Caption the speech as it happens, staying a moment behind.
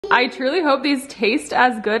I truly hope these taste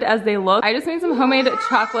as good as they look. I just made some homemade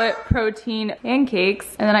chocolate protein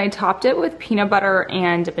pancakes, and then I topped it with peanut butter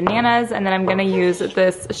and bananas, and then I'm gonna use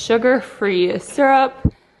this sugar-free syrup.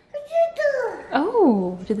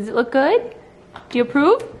 Oh, does it look good? Do you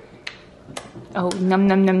approve? Oh, num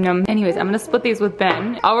num num num. Anyways, I'm gonna split these with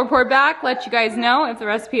Ben. I'll report back, let you guys know if the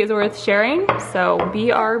recipe is worth sharing. So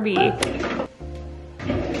BRB.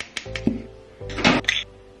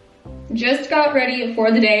 Just got ready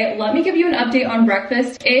for the day. Let me give you an update on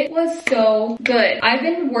breakfast. It was so good. I've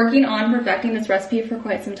been working on perfecting this recipe for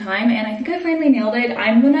quite some time, and I think I finally nailed it.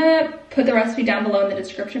 I'm gonna put the recipe down below in the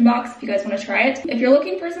description box if you guys want to try it. If you're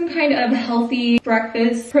looking for some kind of healthy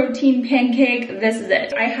breakfast protein pancake, this is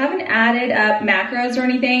it. I haven't added up macros or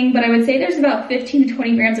anything, but I would say there's about 15 to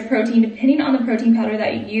 20 grams of protein depending on the protein powder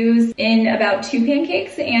that you use in about 2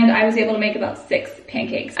 pancakes, and I was able to make about 6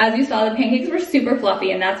 pancakes. As you saw, the pancakes were super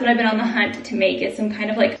fluffy, and that's what I've been on the hunt to make, is some kind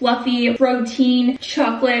of like fluffy protein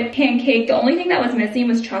chocolate pancake. The only thing that was missing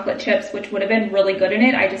was chocolate chips, which would have been really good in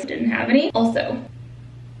it. I just didn't have any. Also,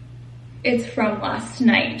 it's from last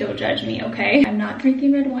night, don't judge me, okay? I'm not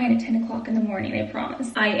drinking red wine at 10 o'clock in the morning, I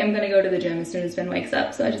promise. I am gonna go to the gym as soon as Ben wakes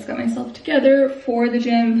up, so I just got myself together for the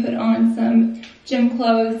gym, put on some gym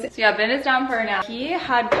clothes. So yeah, Ben is down for a nap. He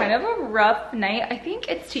had kind of a rough night. I think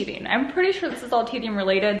it's teething. I'm pretty sure this is all teething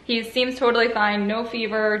related. He seems totally fine, no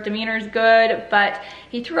fever, demeanor's good, but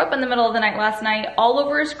he threw up in the middle of the night last night, all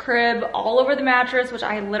over his crib, all over the mattress, which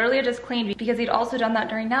I literally just cleaned because he'd also done that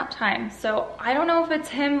during nap time. So I don't know if it's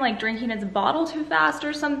him like drinking his bottle too fast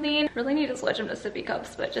or something. Really need to switch him to sippy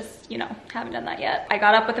cups, but just, you know, haven't done that yet. I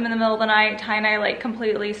got up with him in the middle of the night. Ty and I like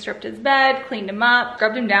completely stripped his bed, cleaned him up,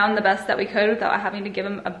 scrubbed him down the best that we could without having to give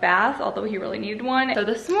him a bath, although he really needed one. So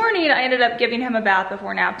this morning I ended up giving him a bath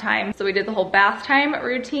before nap time. So we did the whole bath time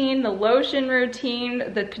routine, the lotion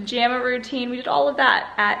routine, the pajama routine. We did all of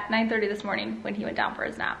that at 9:30 this morning when he went down for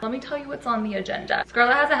his nap. Let me tell you what's on the agenda.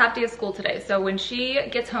 Scarlett has a half day of school today, so when she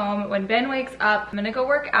gets home, when Ben wakes up, I'm gonna go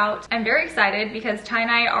work out. I'm very excited because Ty and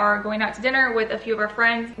I are going out to dinner with a few of our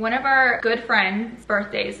friends. One of our good friends'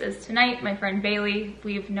 birthdays is tonight, my friend Bailey.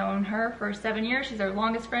 We've known her for 7 years. She's our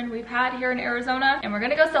longest friend we've had here in Arizona, and we're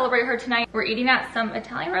gonna go celebrate her tonight. We're eating at some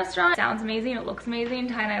Italian restaurant. Sounds amazing, it looks amazing.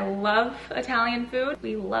 Ty and I love Italian food.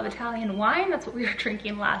 We love Italian wine. That's what we were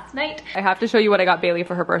drinking last night. I have to show you what I got Bailey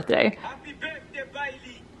for her birthday. Happy birthday,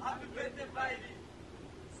 Bailey. Happy birthday, Bailey.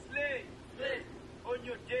 Slay, slay on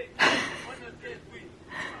your day, on your day, queen.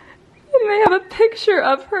 And I have a picture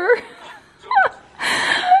of her.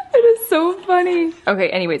 It is so funny. Okay,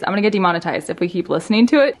 anyways, I'm gonna get demonetized if we keep listening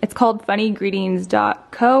to it. It's called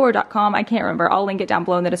funnygreetings.co or .com. I can't remember. I'll link it down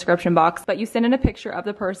below in the description box. But you send in a picture of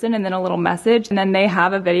the person and then a little message, and then they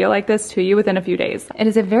have a video like this to you within a few days. It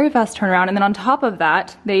is a very fast turnaround. And then on top of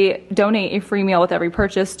that, they donate a free meal with every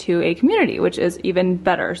purchase to a community, which is even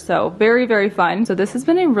better. So very, very fun. So this has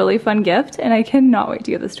been a really fun gift, and I cannot wait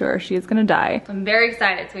to give this to her. She is gonna die. I'm very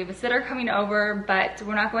excited. So we have a sitter coming over, but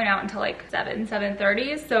we're not going out until like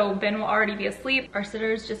 7:30. So Ben will already be asleep. Our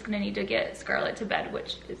sitter is just gonna need to get Scarlett to bed,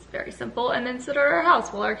 which is very simple, and then sit at our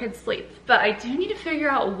house while our kids sleep. But I do need to figure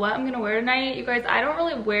out what I'm gonna wear tonight. You guys, I don't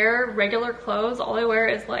really wear regular clothes. All I wear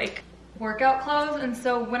is like workout clothes, and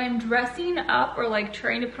so when I'm dressing up or like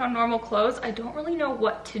trying to put on normal clothes, I don't really know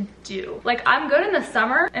what to do. Like, I'm good in the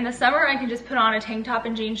summer. In the summer, I can just put on a tank top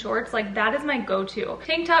and jean shorts. Like, that is my go-to.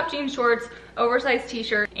 Tank top, jean shorts, oversized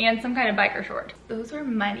t-shirt, and some kind of biker short. Those are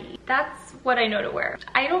money. That's what I know to wear.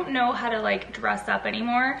 I don't know how to like dress up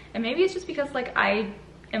anymore, and maybe it's just because like I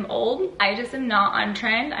am old. I just am not on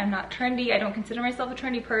trend. I'm not trendy. I don't consider myself a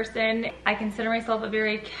trendy person. I consider myself a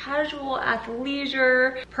very casual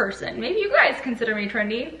athleisure person. Maybe you guys consider me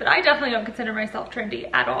trendy, but I definitely don't consider myself trendy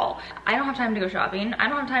at all. I don't have time to go shopping. I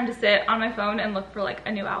don't have time to sit on my phone and look for like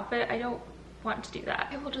a new outfit. I don't want to do that.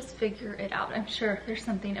 I will just figure it out. I'm sure there's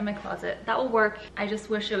something in my closet that will work. I just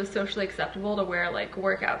wish it was socially acceptable to wear like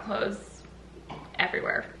workout clothes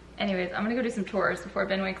everywhere. Anyways, I'm gonna go do some chores before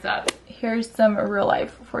Ben wakes up. Here's some real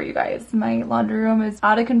life for you guys. My laundry room is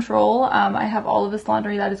out of control. I have all of this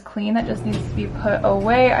laundry that is clean that just needs to be put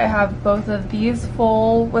away. I have both of these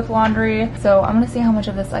full with laundry. So I'm gonna see how much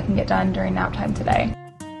of this I can get done during nap time today.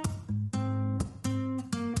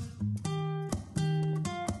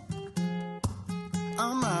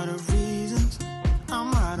 I'm out of reasons,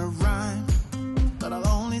 I'm out of rhyme, but I'll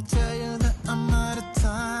only tell you that I'm out of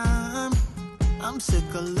time. I'm sick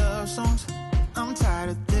of love songs, I'm tired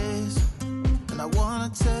of this, and I wanna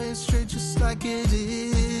tell you straight just like it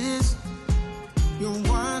is. You're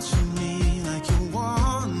watching me like you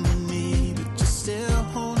want me, but you're still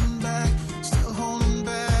holding back, still holding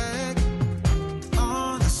back.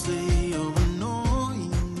 Honestly, you're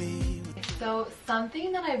annoying me. So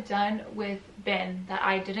something that I've done with Ben that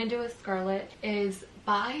I didn't do with Scarlett is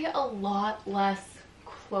buy a lot less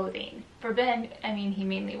clothing. For Ben, I mean, he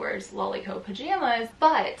mainly wears Lolli pajamas,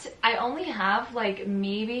 but I only have like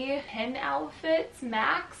maybe 10 outfits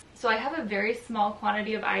max. So I have a very small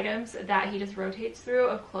quantity of items that he just rotates through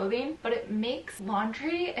of clothing, but it makes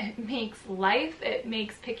laundry, it makes life, it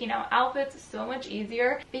makes picking out outfits so much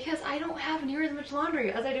easier because I don't have near as much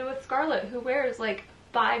laundry as I do with Scarlett, who wears like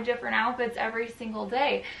 5 different outfits every single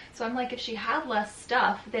day. So I'm like, if she had less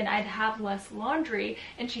stuff, then I'd have less laundry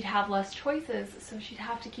and she'd have less choices, so she'd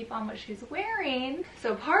have to keep on what she's wearing.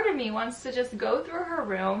 So part of me wants to just go through her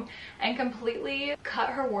room and completely cut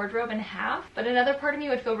her wardrobe in half, but another part of me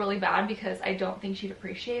would feel really bad because I don't think she'd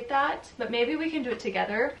appreciate that. But maybe we can do it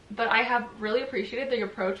together. But I have really appreciated the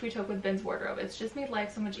approach we took with Ben's wardrobe. It's just made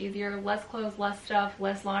life so much easier. Less clothes, less stuff,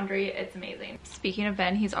 less laundry. It's amazing. Speaking of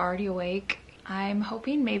Ben, he's already awake. I'm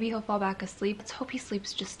hoping maybe he'll fall back asleep. Let's hope he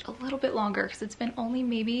sleeps just a little bit longer because it's been only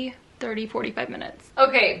maybe 30-45 minutes.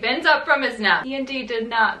 Okay, Ben's up from his nap. He indeed did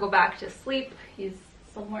not go back to sleep. He's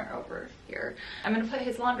somewhere over here. I'm gonna put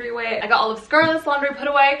his laundry away. I got all of Scarlett's laundry put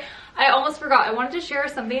away. I almost forgot. I wanted to share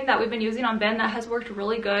something that we've been using on Ben that has worked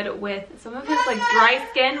really good with some of his like dry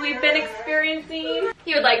skin we've been experiencing.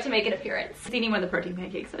 He would like to make an appearance. He's eating one of the protein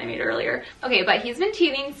pancakes that I made earlier. Okay, but he's been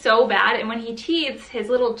teething so bad, and when he teethes, his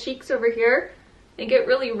little cheeks over here, they get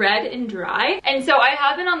really red and dry. And so I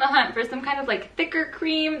have been on the hunt for some kind of like thicker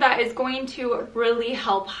cream that is going to really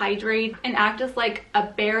help hydrate and act as like a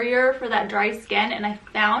barrier for that dry skin. And I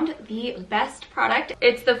found the best product.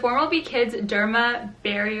 It's the Formal Be Kids Derma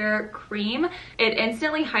Barrier Cream. It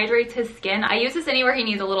instantly hydrates his skin. I use this anywhere he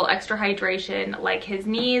needs a little extra hydration, like his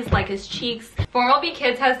knees, like his cheeks. Formal Be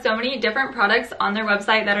Kids has so many different products on their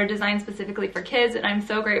website that are designed specifically for kids, and I'm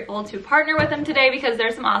so grateful to partner with them today because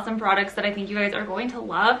there's some awesome products that I think you guys are going to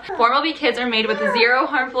love. Formal Be Kids are made with 0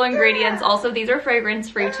 harmful ingredients. Also, these are fragrance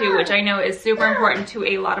free too, which I know is super important to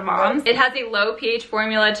a lot of moms. It has a low pH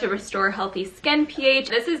formula to restore healthy skin pH.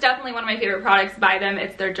 This is definitely one of my favorite products by them.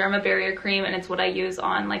 It's their Derma Barrier Cream, and it's what I use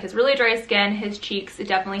on like his really dry skin, his cheeks. It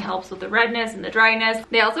definitely helps with the redness and the dryness.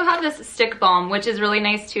 They also have this stick balm, which is really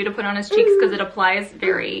nice too to put on his cheeks because it applies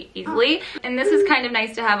very easily. And this is kind of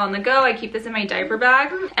nice to have on the go. I keep this in my diaper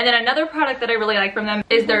bag. And then another product that I really like from them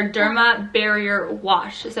is their Derma Barrier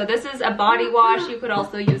Wash. So this is a body wash. You could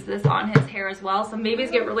also use this on his hair as well. Some babies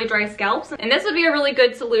get really dry scalps, and this would be a really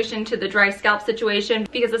good solution to the dry scalp situation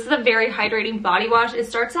because this is a very hydrating body wash. It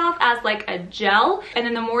starts off as like a gel, and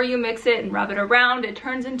then the more you mix it and rub it around, it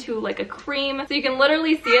turns into like a cream. So you can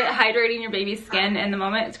literally see it hydrating your baby's skin in the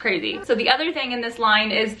moment. It's crazy. So the other thing in this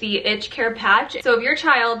line is the Itch Care Patch. So if your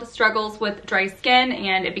child struggles with dry skin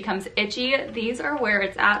and it becomes itchy, these are where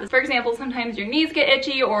it's at. For example, sometimes your knees get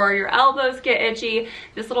itchy or your elbows get itchy.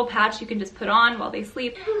 This little patch you can just put on while they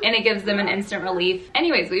sleep, and it gives them an instant relief.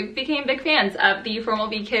 Anyways, we became big fans of the Formal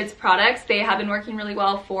Be Kids products. They have been working really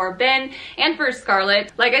well for Ben and for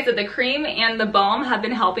Scarlett. Like I said, the cream and the balm have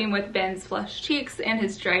been helping with Ben's flushed cheeks and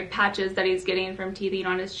his dry patches that he's getting from teething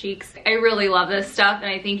on his cheeks. I really love this stuff,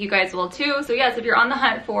 and I think you guys will too. So yes, if you're on the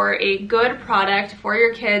hunt for a good product for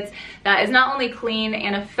your kids that is not only clean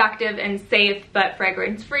and effective and safe, but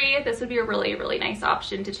fragrance free, this would be a really, really nice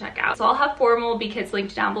option to check out. So I'll have Formal Be Kids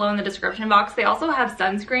linked down below in the description box. They also have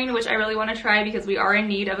sunscreen, which I really want to try because we are in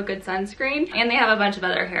need of a good sunscreen. And they have a bunch of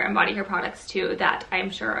other hair and body care products too that I'm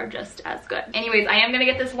sure are just as good. Anyways, I am going to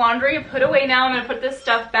get this laundry put away now. I'm going to put this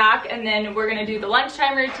stuff back, and then we're going to do the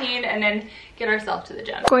lunchtime routine and then get ourselves to the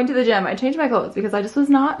gym. Going to the gym, I changed my clothes because I just was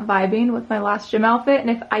not vibing with my last gym outfit. And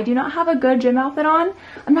if I do not have a good gym outfit on,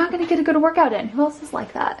 I'm not going to get a good workout in. Who else is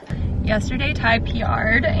like that? Yesterday, Ty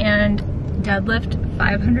PR'd and deadlift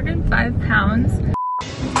 505 pounds.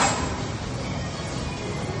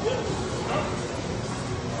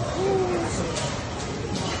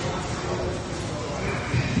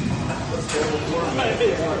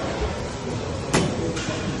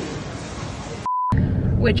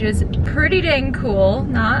 Which is pretty dang cool.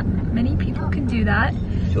 Not many people can do that.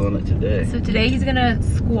 Feeling it today. So today he's gonna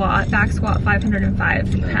back squat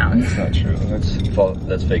 505 pounds. That's not true.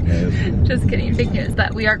 That's fake news. Just kidding, fake news.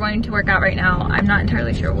 But we are going to work out right now. I'm not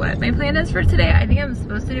entirely sure what my plan is for today. I think I'm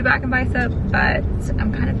supposed to do back and bicep, but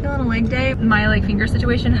I'm kind of feeling a leg day. My like finger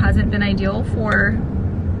situation hasn't been ideal for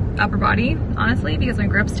upper body, honestly, because my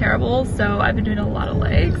grip's terrible. So I've been doing a lot of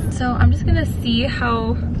legs. So I'm just gonna see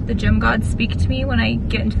how the gym gods speak to me when I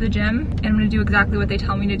get into the gym, and I'm gonna do exactly what they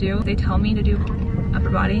tell me to do. If they tell me to do upper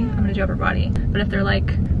body, I'm gonna do upper body. But if they're like,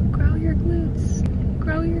 grow your glutes,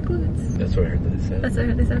 grow your glutes. That's what I heard they said. That's what I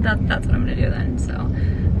heard they said. That's what I'm gonna do then. So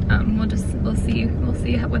we'll see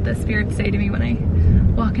what the spirits say to me when I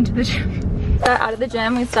walk into the gym. Got out of the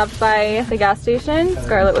gym, we stopped by the gas station.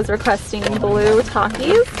 Scarlett was requesting blue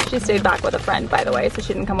Takis. She stayed back with a friend, by the way, so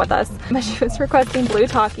she didn't come with us. But she was requesting blue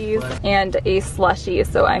Takis and a slushie,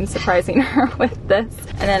 so I'm surprising her with this.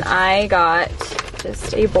 And then I got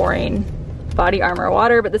just a boring body armor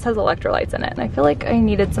water, but this has electrolytes in it, and I feel like I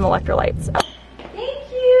needed some electrolytes.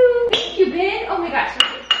 Thank you! Thank you, Ben! Oh my gosh,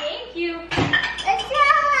 thank you!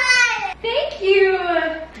 Thank you!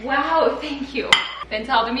 Wow, thank you. Ben's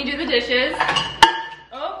helping me do the dishes.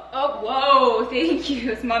 Oh, whoa, thank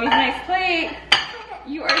you. It's mommy's nice plate.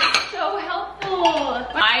 You are so helpful.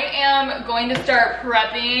 I am going to start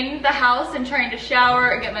prepping the house and trying to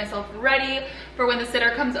shower and get myself ready for when the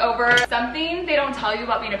sitter comes over. Something they don't tell you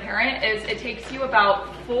about being a parent is it takes you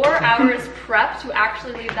about 4 hours prep to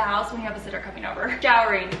actually leave the house when you have a sitter coming over.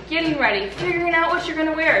 Showering, getting ready, figuring out what you're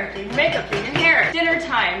gonna wear, doing makeup, doing your hair, dinner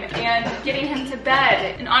time, and getting him to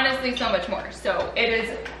bed, and honestly so much more. So it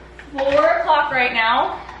is 4 o'clock right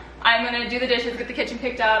now. I'm gonna do the dishes, get the kitchen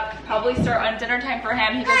picked up, probably start on dinner time for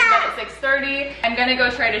him. He goes to bed at 6:30. I'm gonna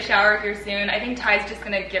go try to shower here soon. I think Ty's just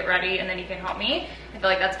gonna get ready and then he can help me. I feel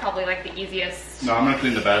like that's probably like the easiest. No, I'm gonna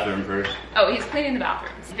clean the bathroom first. Oh, he's cleaning the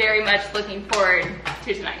bathrooms. Very much looking forward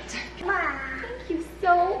to tonight. Thank you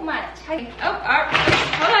so much. Hi. Oh, all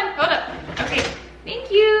right. Hold up. Okay,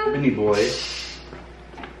 thank you. Mini boy.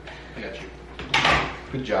 I got you.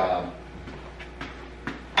 Good job.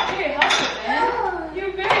 Very helpful, man. You're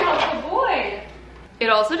a very helpful boy. It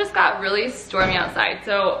also just got really stormy outside,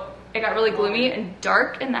 so it got really gloomy and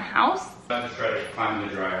dark in the house. I'm just trying to climb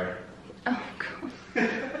the dryer. Oh, God.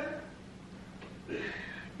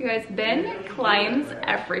 You guys, Ben climbs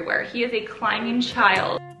everywhere. He is a climbing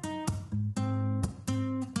child.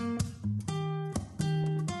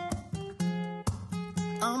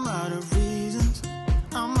 I'm out of reasons,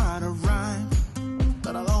 I'm out of rhyme,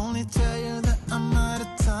 but I'll only tell you that I'm out of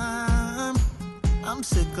time. I'm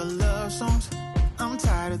sick of love songs, I'm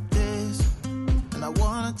tired of this, and I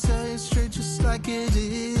wanna tell you straight just like it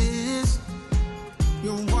is.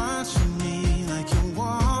 You're watching me like you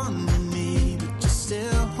want me, but you're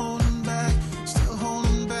still holding back, still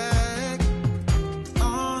holding back.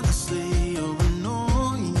 Honestly, you're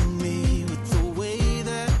annoying me with the way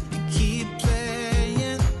that you keep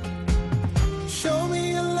playing. Show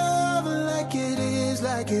me your love like it is,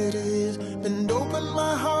 like it is. Bend open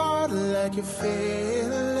my heart like you're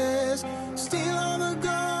fearless. Steal all the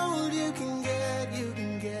gold you can get, you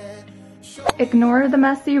can get. Ignore the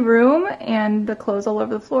messy room and the clothes all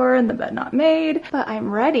over the floor and the bed not made, but I'm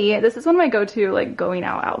ready. This is one of my go-to like going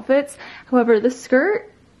out outfits. However, the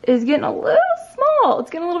skirt is getting a little small. It's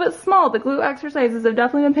getting a little bit small. The glute exercises have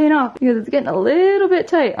definitely been paying off because it's getting a little bit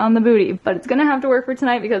tight on the booty, but it's gonna have to work for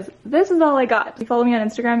tonight because this is all I got. If you follow me on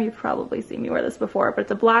Instagram, you've probably seen me wear this before, but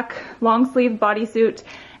it's a black long sleeve bodysuit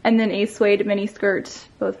and then a suede mini skirt,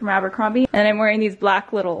 both from Abercrombie. And I'm wearing these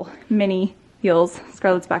black little mini heels.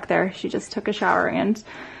 Scarlett's back there. She just took a shower and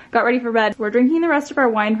got ready for bed. We're drinking the rest of our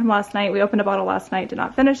wine from last night. We opened a bottle last night, did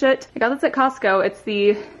not finish it. I got this at Costco. It's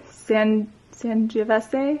the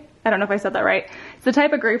Sangiovese. I don't know if I said that right. It's the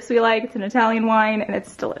type of grapes we like. It's an Italian wine and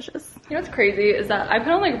it's delicious. You know what's crazy is that I put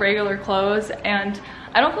on like regular clothes and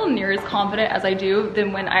I don't feel near as confident as I do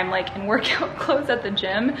than when I'm like in workout clothes at the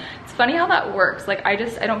gym. It's funny how that works. Like I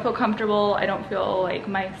don't feel comfortable. I don't feel like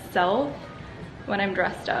myself when I'm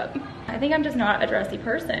dressed up. I think I'm just not a dressy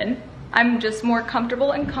person. I'm just more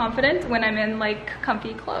comfortable and confident when I'm in like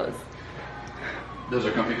comfy clothes. Those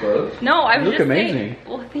are comfy clothes? No, I was look just amazing. saying.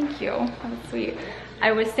 Well, thank you. That was sweet.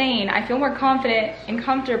 I was saying I feel more confident and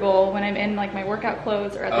comfortable when I'm in like my workout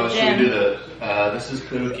clothes or at the gym. Oh, should we do the, this is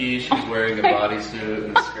Pookie, she's wearing a bodysuit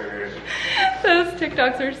and a skirt. Those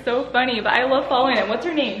TikToks are so funny, but I love following it. What's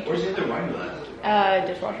her name? Where's the other wine glass?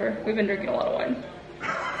 Dishwasher. We've been drinking a lot of wine.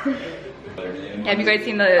 Have you guys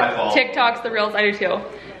seen the TikToks, the reels? I do too.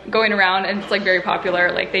 Going around and it's like very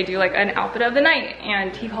popular. Like they do like an outfit of the night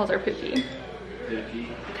and he calls her Pookie.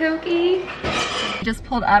 Pookie. Just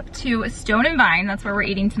pulled up to Stone and Vine. That's where we're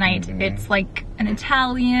eating tonight. It's like an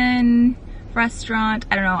Italian restaurant.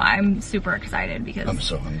 I don't know. I'm super excited because I'm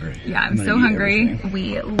so hungry. Yeah, I'm so hungry.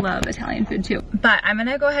 We love Italian food too. But I'm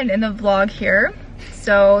gonna go ahead and end the vlog here.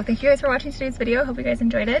 So thank you guys for watching today's video. Hope you guys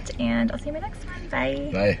enjoyed it and I'll see you in my next one. Bye.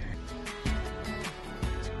 Bye.